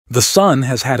The Sun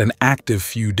has had an active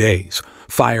few days,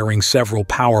 firing several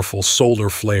powerful solar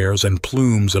flares and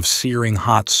plumes of searing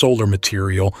hot solar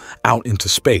material out into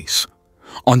space.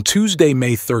 On Tuesday,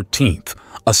 May 13th,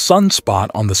 a sunspot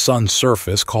on the Sun's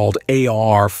surface called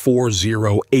AR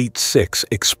 4086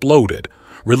 exploded,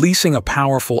 releasing a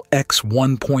powerful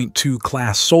X-1.2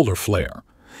 class solar flare.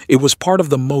 It was part of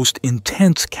the most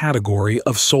intense category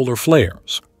of solar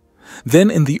flares.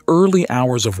 Then in the early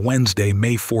hours of Wednesday,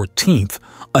 May 14th,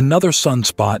 another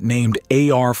sunspot named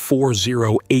AR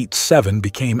 4087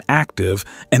 became active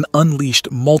and unleashed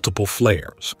multiple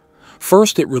flares.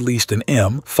 First, it released an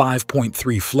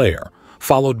M5.3 flare,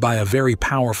 followed by a very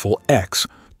powerful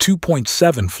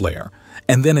X2.7 flare,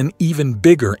 and then an even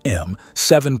bigger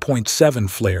M7.7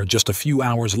 flare just a few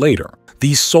hours later.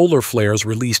 These solar flares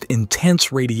released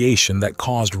intense radiation that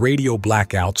caused radio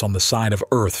blackouts on the side of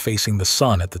Earth facing the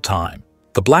Sun at the time.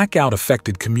 The blackout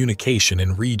affected communication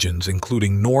in regions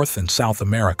including North and South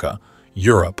America,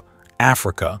 Europe,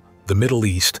 Africa, the Middle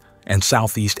East, and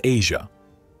Southeast Asia.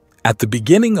 At the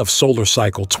beginning of solar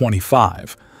cycle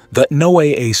 25, the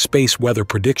NOAA Space Weather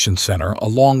Prediction Center,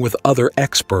 along with other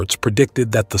experts,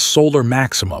 predicted that the solar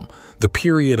maximum, the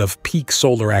period of peak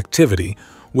solar activity,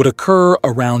 would occur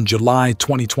around July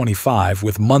 2025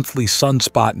 with monthly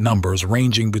sunspot numbers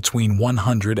ranging between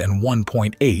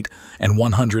 101.8 and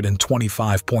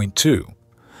 125.2.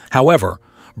 However,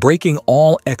 breaking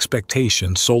all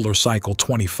expectations, solar cycle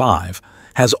 25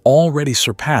 has already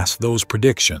surpassed those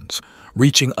predictions,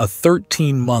 reaching a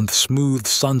 13-month smooth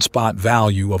sunspot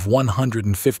value of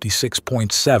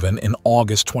 156.7 in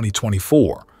August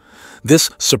 2024.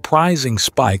 This surprising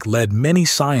spike led many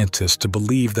scientists to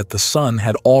believe that the Sun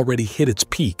had already hit its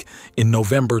peak in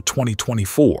November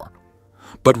 2024.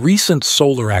 But recent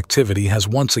solar activity has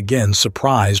once again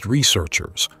surprised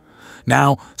researchers.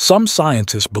 Now, some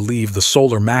scientists believe the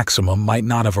solar maximum might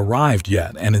not have arrived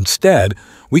yet, and instead,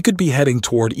 we could be heading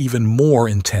toward even more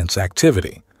intense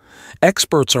activity.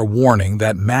 Experts are warning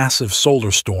that massive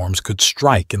solar storms could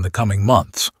strike in the coming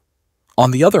months.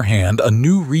 On the other hand, a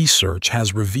new research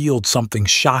has revealed something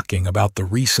shocking about the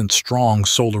recent strong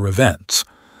solar events.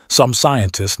 Some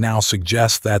scientists now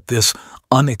suggest that this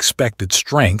unexpected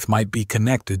strength might be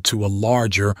connected to a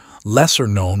larger,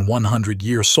 lesser-known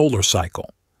 100-year solar cycle.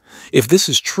 If this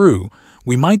is true,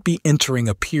 we might be entering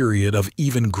a period of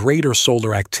even greater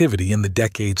solar activity in the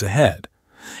decades ahead.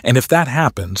 And if that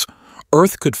happens,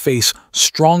 Earth could face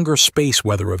stronger space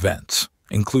weather events,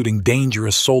 including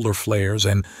dangerous solar flares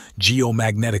and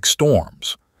geomagnetic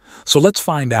storms. So let's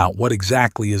find out what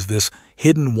exactly is this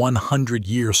hidden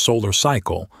 100-year solar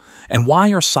cycle, and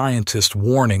why are scientists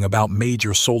warning about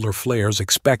major solar flares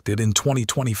expected in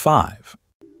 2025?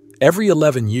 Every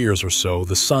 11 years or so,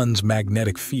 the Sun's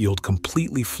magnetic field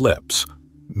completely flips,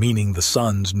 meaning the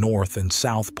Sun's north and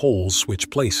south poles switch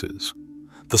places.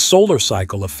 The solar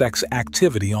cycle affects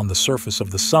activity on the surface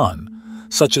of the Sun,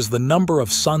 such as the number of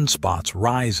sunspots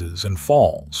rises and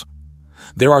falls.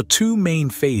 There are two main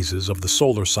phases of the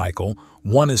solar cycle.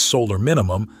 One is solar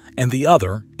minimum, and the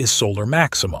other is solar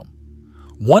maximum.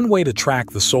 One way to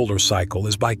track the solar cycle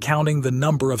is by counting the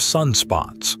number of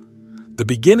sunspots. The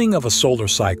beginning of a solar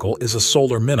cycle is a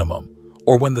solar minimum,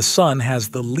 or when the Sun has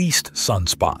the least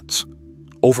sunspots.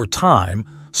 Over time,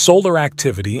 solar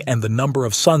activity and the number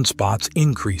of sunspots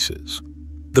increases.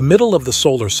 The middle of the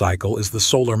solar cycle is the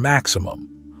solar maximum,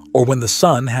 or when the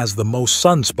Sun has the most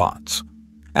sunspots.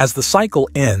 As the cycle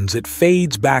ends, it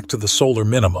fades back to the solar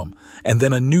minimum, and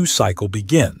then a new cycle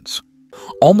begins.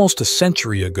 Almost a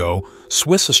century ago,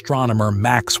 Swiss astronomer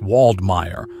Max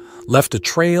Waldmeier left a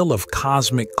trail of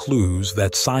cosmic clues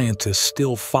that scientists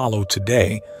still follow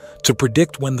today to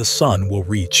predict when the Sun will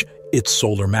reach its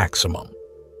solar maximum.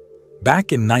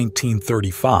 Back in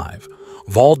 1935,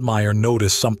 Waldmeier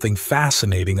noticed something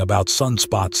fascinating about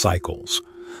sunspot cycles.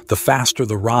 The faster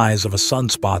the rise of a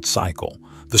sunspot cycle,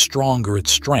 the stronger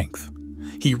its strength.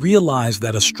 He realized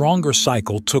that a stronger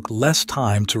cycle took less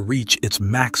time to reach its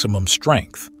maximum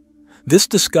strength. This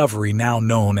discovery, now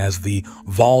known as the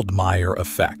Waldmeier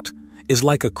effect, is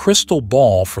like a crystal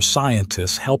ball for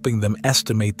scientists, helping them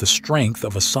estimate the strength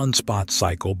of a sunspot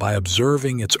cycle by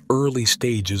observing its early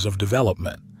stages of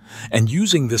development. And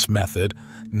using this method,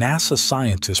 NASA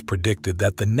scientists predicted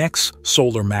that the next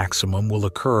solar maximum will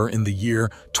occur in the year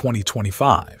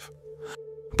 2025.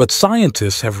 But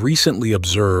scientists have recently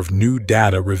observed new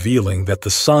data revealing that the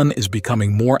Sun is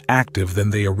becoming more active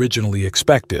than they originally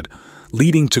expected,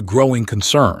 leading to growing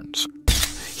concerns.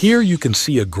 Here you can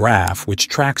see a graph which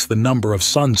tracks the number of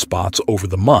sunspots over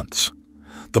the months.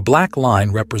 The black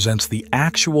line represents the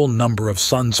actual number of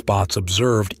sunspots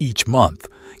observed each month,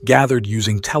 gathered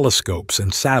using telescopes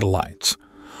and satellites.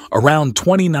 Around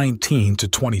 2019 to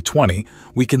 2020,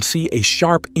 we can see a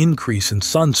sharp increase in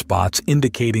sunspots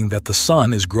indicating that the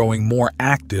sun is growing more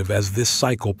active as this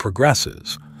cycle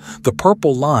progresses. The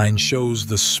purple line shows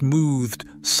the smoothed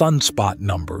sunspot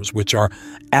numbers, which are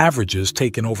averages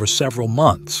taken over several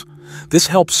months. This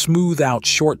helps smooth out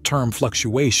short-term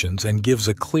fluctuations and gives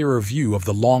a clearer view of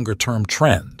the longer-term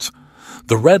trends.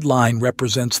 The red line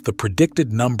represents the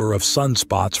predicted number of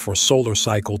sunspots for solar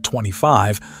cycle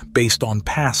 25 based on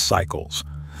past cycles.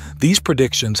 These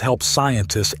predictions help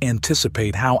scientists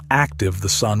anticipate how active the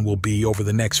sun will be over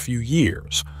the next few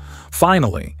years.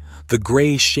 Finally, the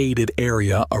gray shaded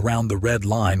area around the red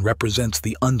line represents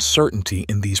the uncertainty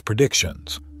in these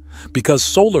predictions. Because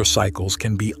solar cycles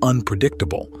can be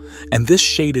unpredictable, and this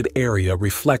shaded area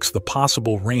reflects the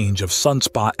possible range of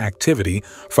sunspot activity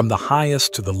from the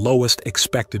highest to the lowest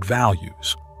expected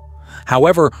values.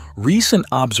 However, recent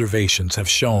observations have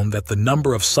shown that the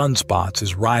number of sunspots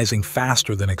is rising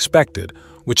faster than expected,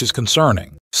 which is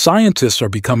concerning. Scientists are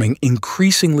becoming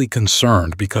increasingly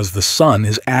concerned because the sun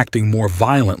is acting more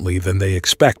violently than they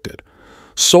expected.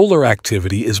 Solar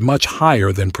activity is much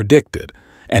higher than predicted,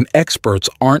 and experts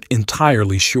aren't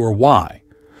entirely sure why.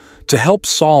 To help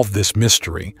solve this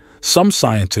mystery, some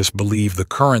scientists believe the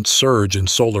current surge in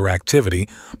solar activity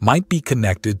might be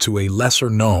connected to a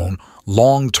lesser-known,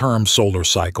 long-term solar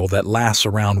cycle that lasts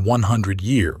around 100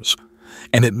 years,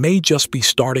 and it may just be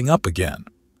starting up again.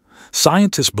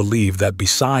 Scientists believe that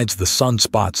besides the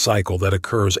sunspot cycle that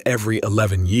occurs every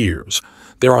 11 years,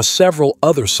 there are several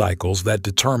other cycles that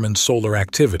determine solar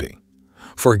activity.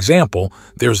 For example,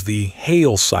 there's the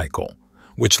Hale cycle,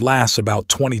 which lasts about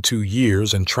 22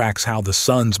 years and tracks how the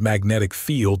sun's magnetic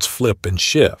fields flip and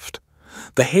shift.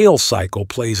 The Hale cycle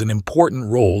plays an important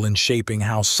role in shaping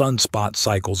how sunspot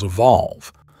cycles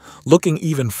evolve. Looking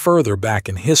even further back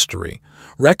in history,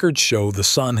 records show the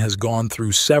sun has gone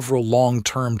through several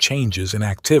long-term changes in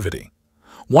activity.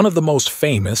 One of the most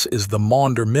famous is the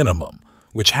Maunder minimum,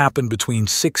 which happened between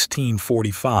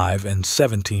 1645 and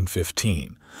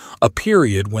 1715, a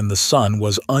period when the sun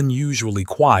was unusually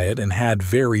quiet and had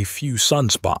very few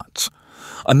sunspots.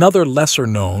 Another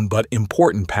lesser-known but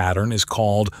important pattern is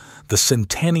called the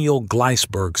Centennial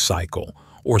Gleisberg cycle,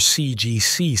 or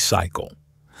CGC cycle.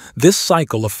 This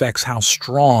cycle affects how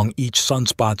strong each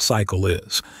sunspot cycle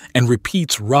is and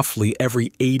repeats roughly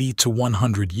every 80 to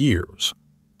 100 years.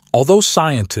 Although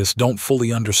scientists don't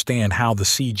fully understand how the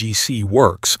CGC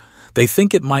works, they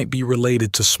think it might be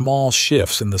related to small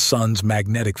shifts in the sun's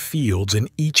magnetic fields in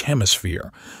each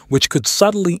hemisphere, which could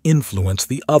subtly influence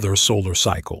the other solar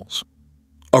cycles.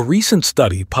 A recent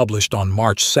study published on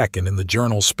March 2nd in the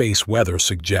journal Space Weather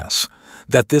suggests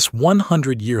that this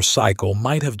 100-year cycle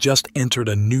might have just entered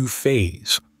a new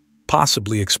phase,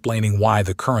 possibly explaining why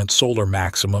the current solar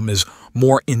maximum is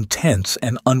more intense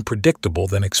and unpredictable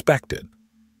than expected.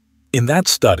 In that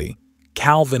study,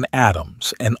 Calvin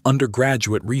Adams, an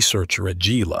undergraduate researcher at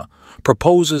GLA,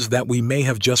 proposes that we may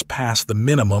have just passed the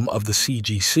minimum of the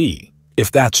CGC. If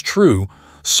that's true,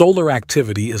 solar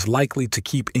activity is likely to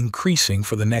keep increasing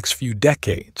for the next few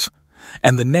decades,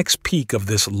 and the next peak of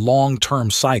this long-term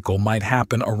cycle might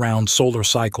happen around solar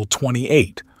cycle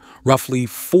 28, roughly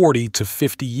 40 to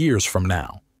 50 years from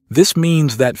now. This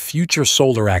means that future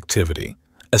solar activity,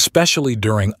 especially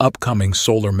during upcoming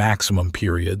solar maximum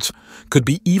periods, could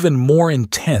be even more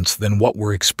intense than what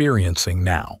we're experiencing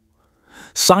now.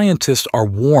 Scientists are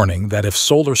warning that if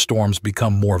solar storms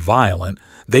become more violent,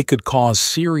 they could cause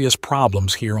serious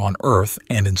problems here on Earth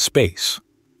and in space.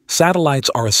 Satellites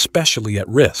are especially at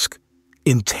risk.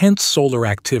 Intense solar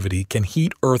activity can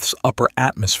heat Earth's upper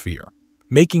atmosphere,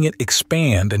 making it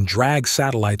expand and drag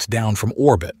satellites down from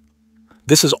orbit.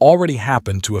 This has already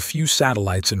happened to a few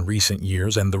satellites in recent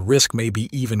years, and the risk may be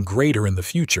even greater in the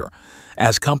future,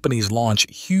 as companies launch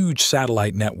huge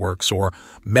satellite networks or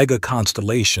mega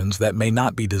constellations that may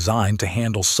not be designed to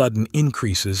handle sudden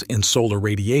increases in solar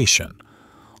radiation.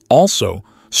 Also,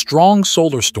 strong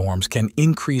solar storms can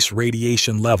increase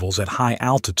radiation levels at high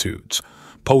altitudes,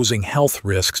 posing health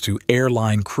risks to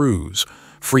airline crews,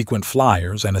 frequent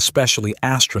flyers, and especially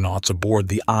astronauts aboard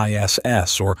the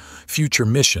ISS or future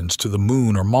missions to the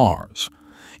Moon or Mars.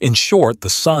 In short, the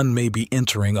sun may be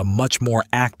entering a much more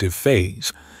active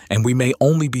phase, and we may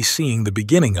only be seeing the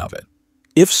beginning of it.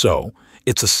 If so,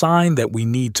 it's a sign that we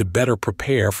need to better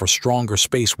prepare for stronger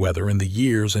space weather in the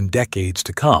years and decades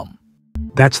to come.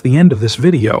 That's the end of this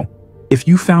video. If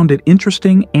you found it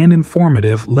interesting and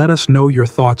informative, let us know your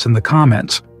thoughts in the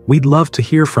comments. We'd love to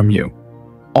hear from you.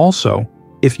 Also,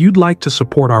 if you'd like to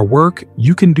support our work,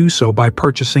 you can do so by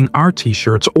purchasing our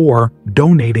t-shirts or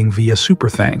donating via Super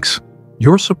Thanks.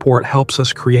 Your support helps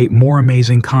us create more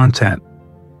amazing content.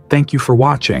 Thank you for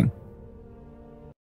watching.